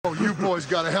boy's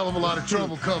got a hell of a lot of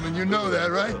trouble coming. You know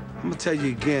that, right? I'm gonna tell you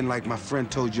again, like my friend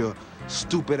told your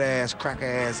stupid-ass,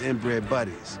 cracker-ass inbred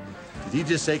buddies. Did he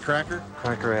just say cracker?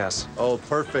 Cracker ass. Oh,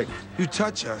 perfect. You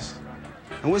touch us,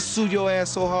 and we'll sue your ass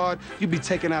so hard, you'll be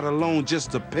taking out a loan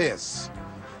just to piss.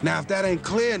 Now, if that ain't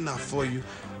clear enough for you,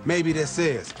 maybe this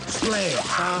is. Splash,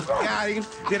 huh? Got him?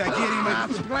 Did I get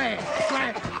him? Splash,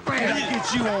 splash, splash. Did I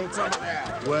get you on top of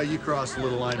that? Well, you crossed the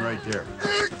little line right there.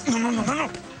 No.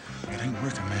 It ain't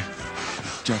worth it, man.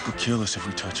 Jack will kill us if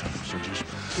we touch him, so just...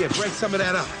 Yeah, break some of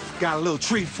that up. Got a little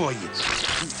treat for you.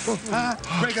 Huh?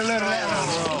 Break a little of that up.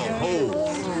 Oh,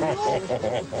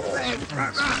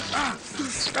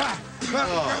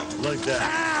 like that.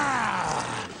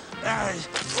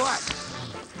 What?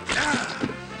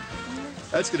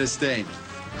 That's gonna stain.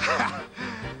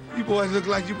 You boys look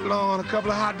like you belong on a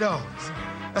couple of hot dogs.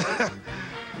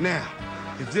 Now,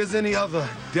 if there's any other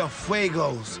Del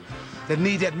Fuegos that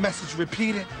need that message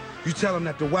repeated, you tell them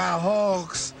that the wild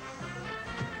hogs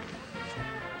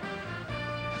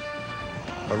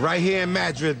are right here in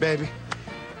Madrid, baby.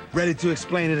 Ready to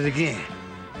explain it again.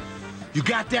 You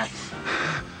got that?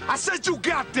 I said you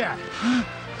got that!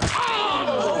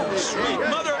 Oh, sweet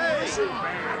mother!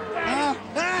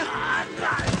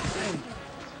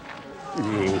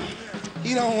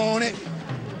 He don't want it.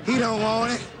 He don't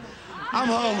want it. I'm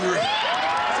hungry.